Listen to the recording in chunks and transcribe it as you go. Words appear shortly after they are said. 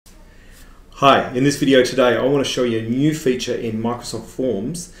Hi, in this video today I want to show you a new feature in Microsoft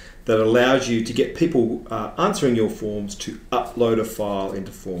Forms that allows you to get people answering your forms to upload a file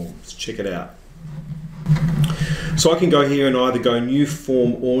into Forms. Check it out. So I can go here and either go new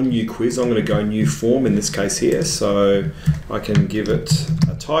form or new quiz. I'm going to go new form in this case here. So I can give it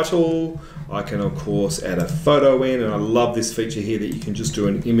a title. I can of course add a photo in, and I love this feature here that you can just do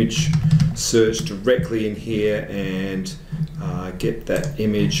an image search directly in here and get that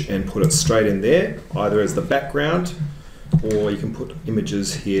image and put it straight in there, either as the background, or you can put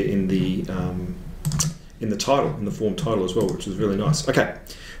images here in the title, in the form title as well, which is really nice. Okay,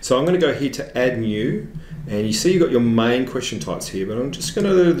 so I'm going to go here to add new, and you see you've got your main question types here, but I'm just going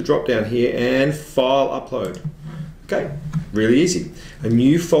to do the drop down here and file upload. Okay, really easy. A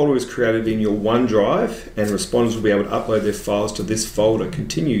new folder is created in your OneDrive and respondents will be able to upload their files to this folder.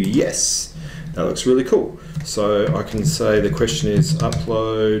 Continue, yes. That looks really cool. So I can say the question is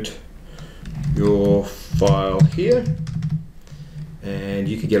upload your file here, and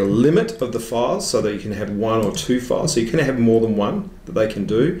you can get a limit of the files so that you can have one or two files. So you can have more than one that they can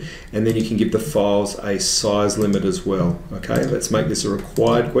do, and then you can give the files a size limit as well. Okay, let's make this a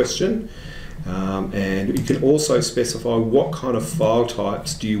required question. And you can also specify what kind of file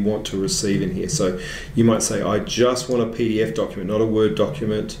types do you want to receive in here. So you might say, I just want a PDF document, not a Word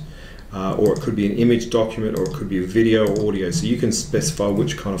document, or it could be an image document, or it could be a video or audio. So you can specify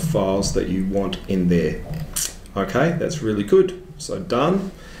which kind of files that you want in there. Okay, that's really good. So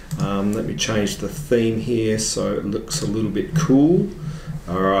done. Let me change the theme here so it looks a little bit cool.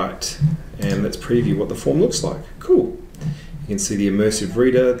 All right, and let's preview what the form looks like. Cool. You can see the immersive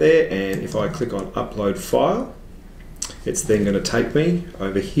reader there, and if I click on upload file, it's then going to take me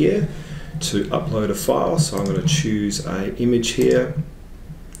over here to upload a file. So I'm going to choose an image here.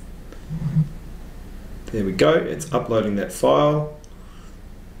 There we go, it's uploading that file,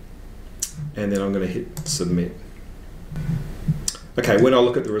 and then I'm going to hit submit. Okay, when I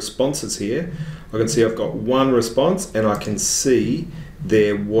look at the responses here, I can see I've got one response, and I can see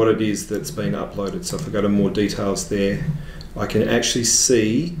there what it is that's been uploaded. So if I go to more details there, I can actually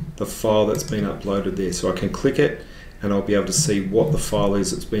see the file that's been uploaded there. So I can click it and I'll be able to see what the file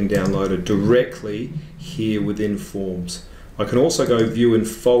is that's been downloaded directly here within Forms. I can also go view in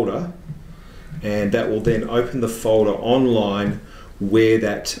folder, and that will then open the folder online where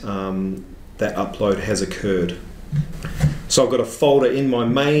that upload has occurred. So I've got a folder in my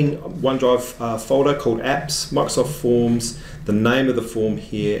main OneDrive folder called Apps, Microsoft Forms, the name of the form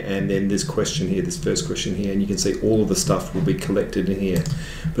here, and then this question here, this first question here, and you can see all of the stuff will be collected in here.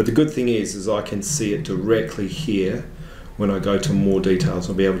 But the good thing is I can see it directly here when I go to more details.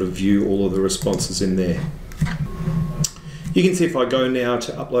 I'll be able to view all of the responses in there. You can see if I go now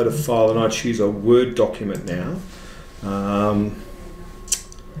to upload a file and I choose a Word document now,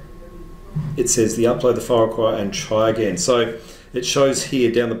 it says the upload the file required and try again. So it shows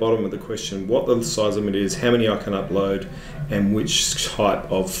here down the bottom of the question what the size limit is, how many I can upload, and which type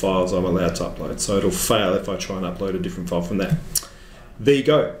of files I'm allowed to upload. So it'll fail if I try and upload a different file from that. There you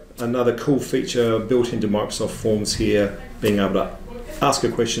go. Another cool feature built into Microsoft Forms here, being able to ask a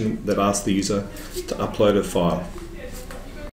question that asks the user to upload a file.